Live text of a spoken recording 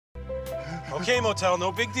Okay, Motel,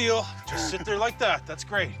 no big deal. Just sit there like that. That's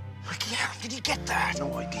great. Ricky, how did he get that?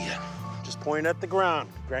 No idea. Just point at the ground.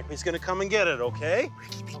 Grankme's gonna come and get it, okay?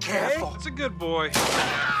 Ricky, be careful. It's a good boy.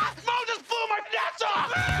 Mo just blew my nuts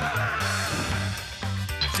off!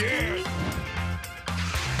 Dude.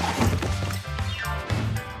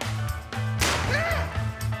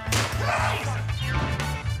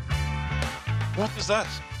 What is that?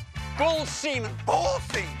 Bull semen. Bull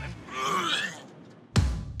semen?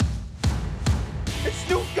 It's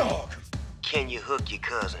Snoop Dogg. Can you hook your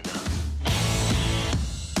cousin up?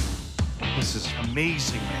 This is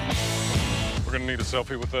amazing, man. We're gonna need a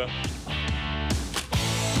selfie with that.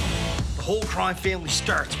 The whole crime family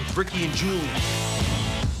starts with Ricky and Julian.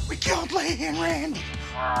 We killed Lady and Randy.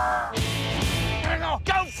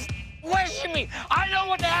 Don't question me. I know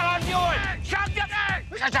what the hell I'm doing. Shut the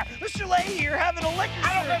Mr. Leahy, you're having a liquor.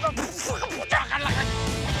 I don't give a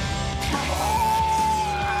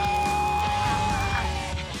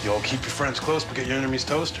You all keep your friends close, but get your enemies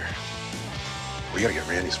toaster. We gotta get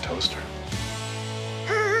Randy's toaster.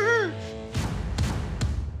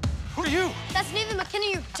 Who are you? That's Nathan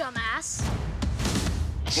McKinney, you dumbass.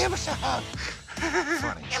 Give us a hug.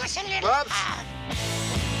 Funny. Give us a little hug.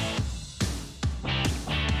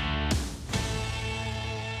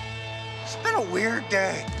 It's been a weird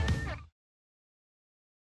day.